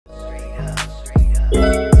Hey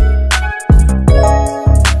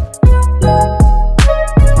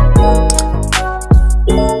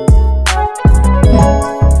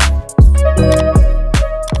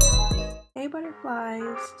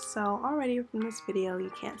butterflies, so already from this video you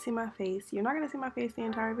can't see my face. You're not going to see my face the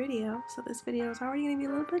entire video, so this video is already going to be a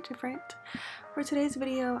little bit different. For today's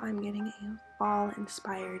video I'm getting a fall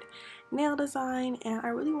inspired nail design, and I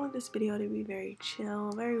really want this video to be very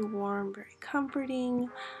chill, very warm, very comforting,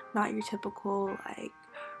 not your typical like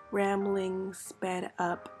rambling sped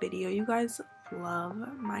up video. You guys love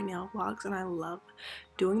my nail vlogs and I love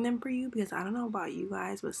doing them for you because I don't know about you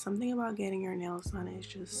guys, but something about getting your nails done is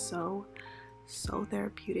just so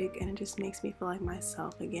therapeutic, and it just makes me feel like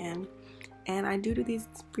myself again. And I do these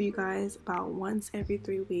for you guys about once every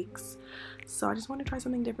 3 weeks, so I just want to try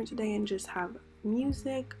something different today and just have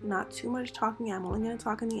music, not too much talking. I'm only going to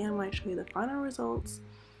talk in the end when I show you the final results,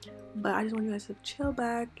 but I just want you guys to chill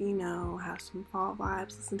back, you know, have some fall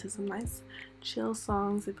vibes, listen to some nice chill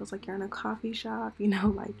songs. It feels like you're in a coffee shop, you know,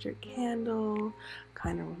 light your candle,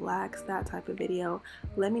 kind of relax, that type of video.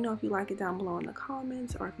 Let me know if you like it down below in the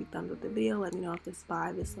comments, or if you thumbs up the video. Let me know if this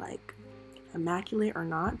vibe is like immaculate or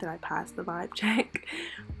not. Did I pass the vibe check?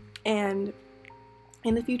 And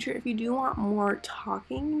in the future, if you do want more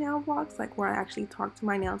talking nail vlogs, like where I actually talk to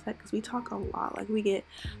my nail tech, because we talk a lot, like we get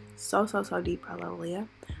so deep. I love Leah,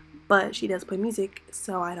 but she does play music,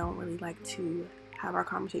 so I don't really like to have our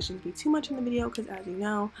conversations be too much in the video, because as you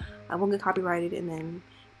know, I won't get copyrighted, and then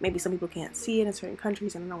maybe some people can't see it in certain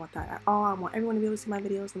countries, and I don't want that at all. I want everyone to be able to see my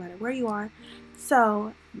videos no matter where you are,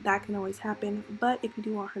 so that can always happen. But if you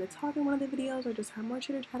do want her to talk in one of the videos or just have more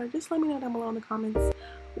chitter chatter, just let me know down below in the comments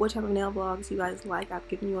what type of nail vlogs you guys like. I've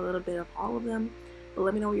given you a little bit of all of them, but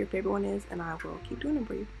let me know what your favorite one is and I will keep doing them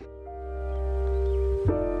for you.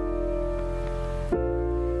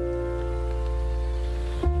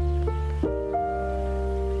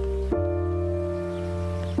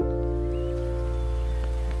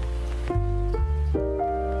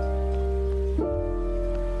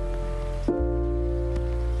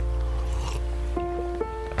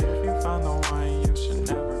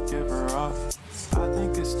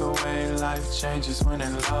 Life changes when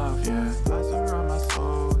in love, yeah. I surround my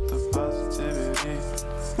soul with the positivity.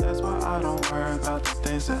 That's why I don't worry about the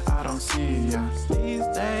things that I don't see, yeah. These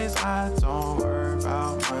days I don't worry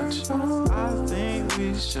about much. I think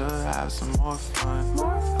we should have some more fun.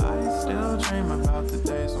 I still dream about the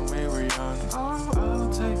days when we were young. I'll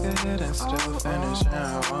take a hit and still finish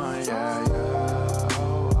and one, yeah.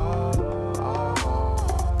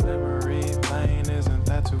 Memory lane isn't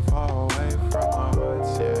that too far away from our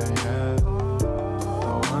hearts, yeah.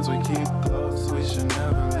 We keep close, we should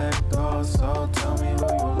never let go. So tell me who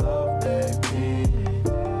you love, baby.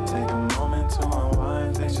 Take a moment to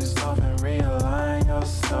unwind, fix yourself and realign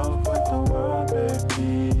yourself with the world,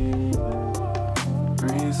 baby.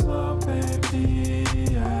 Breathe slow, baby,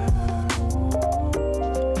 yeah.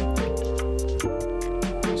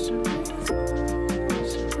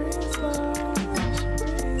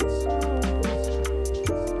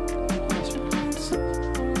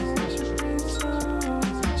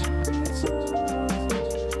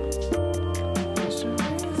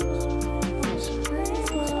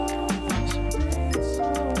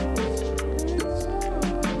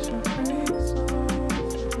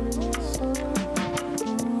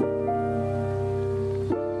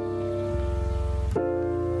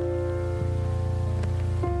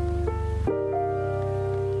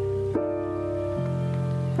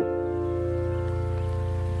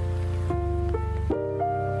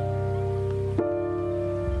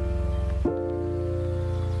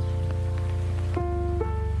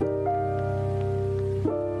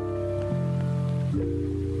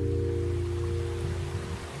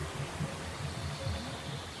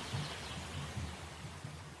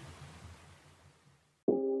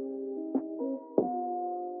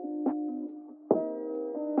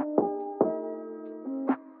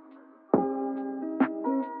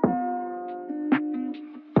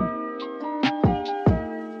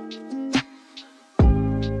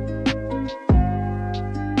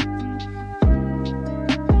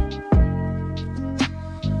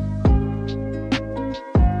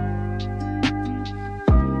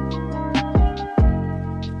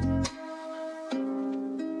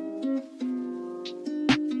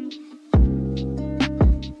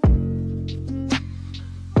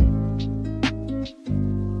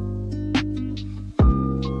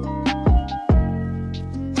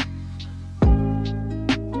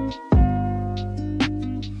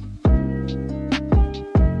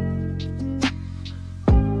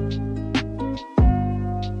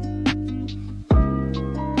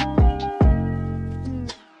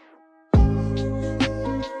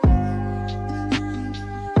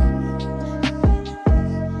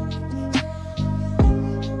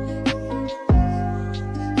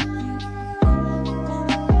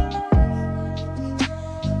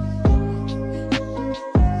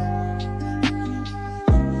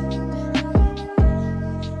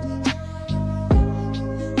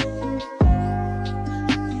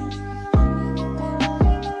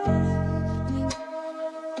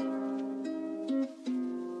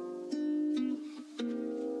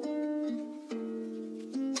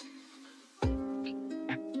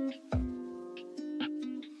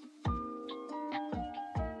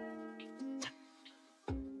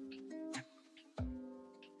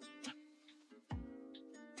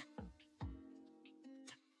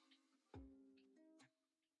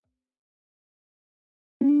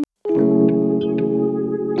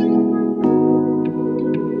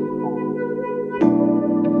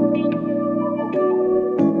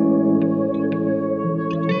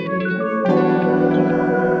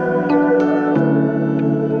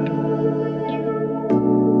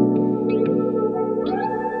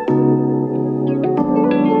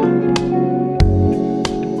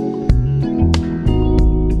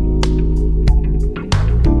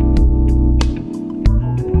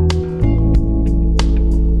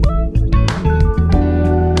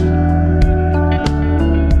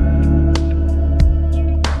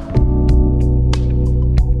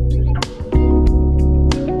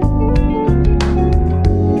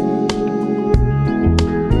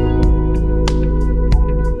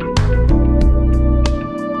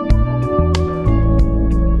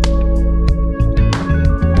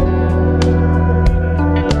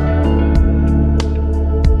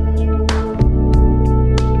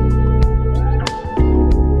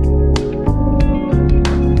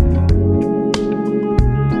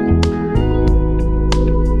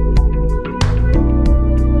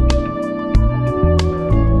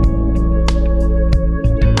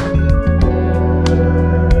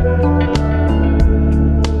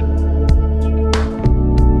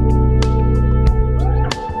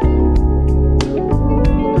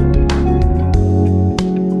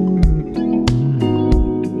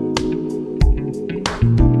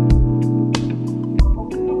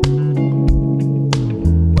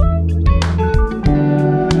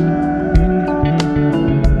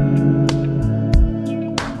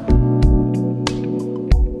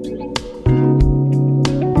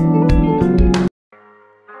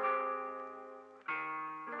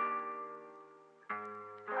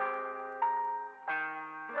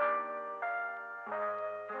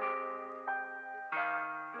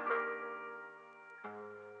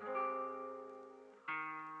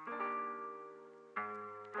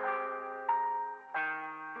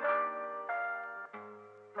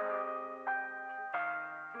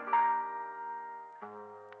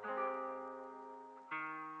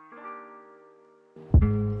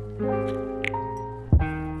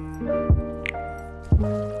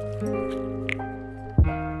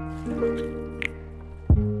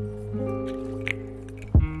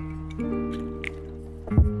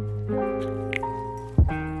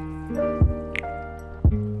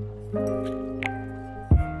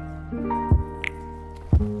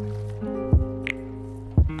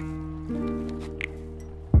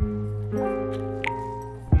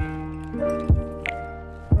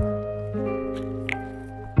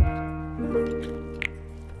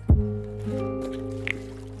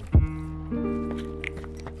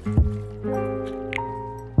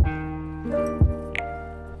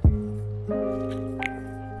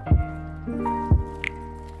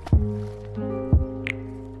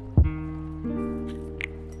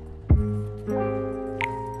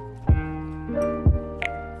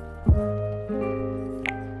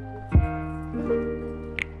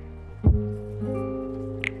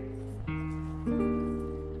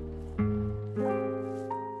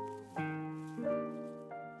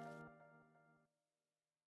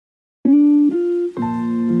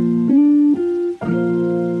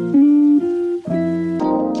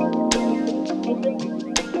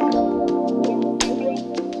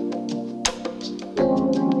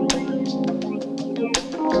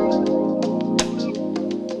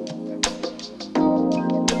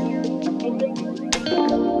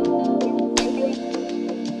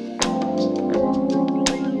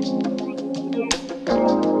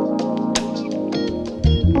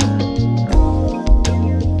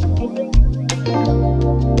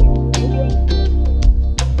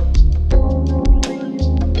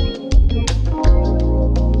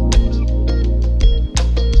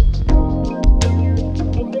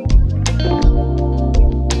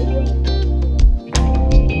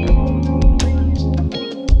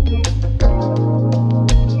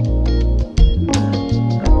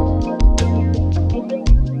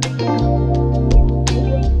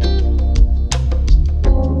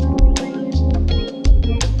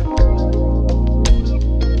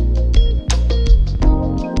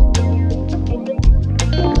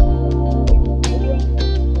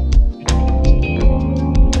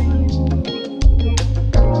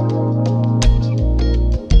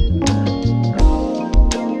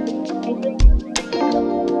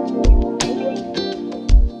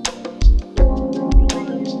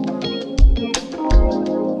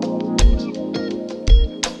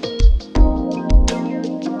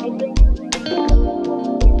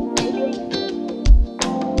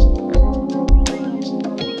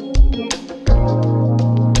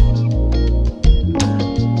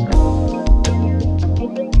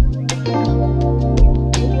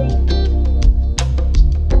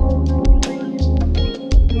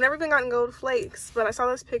 Gold flakes, but I saw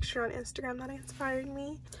this picture on Instagram that inspired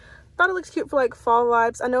me. Thought it looks cute for like fall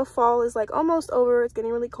vibes. I know fall is like almost over, it's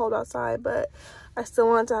getting really cold outside, but I still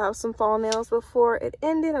wanted to have some fall nails before it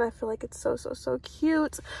ended, and I feel like it's so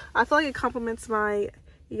cute. I feel like it complements my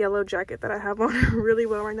yellow jacket that I have on really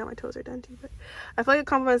well. Right now my toes are done too, but I feel like it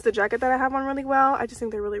complements the jacket that I have on really well. I just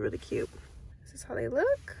think they're really cute. This is how they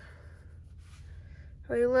look.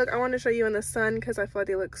 I wanted to show you in the sun because I feel like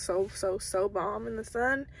they look so bomb in the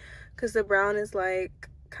sun, because the brown is like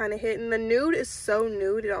kind of hitting. The nude is so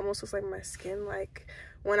nude, it almost looks like my skin like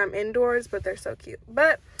when I'm indoors, but they're so cute.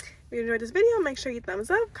 But if you enjoyed this video, make sure you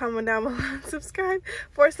thumbs up, comment down below, and subscribe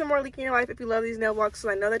for some more Leaking Your Life if you love these nail vlogs, because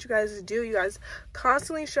I know that you guys do. You guys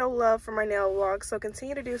constantly show love for my nail vlogs, so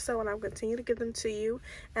continue to do so, and I'll continue to give them to you,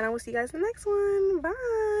 and I will see you guys in the next one.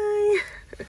 Bye.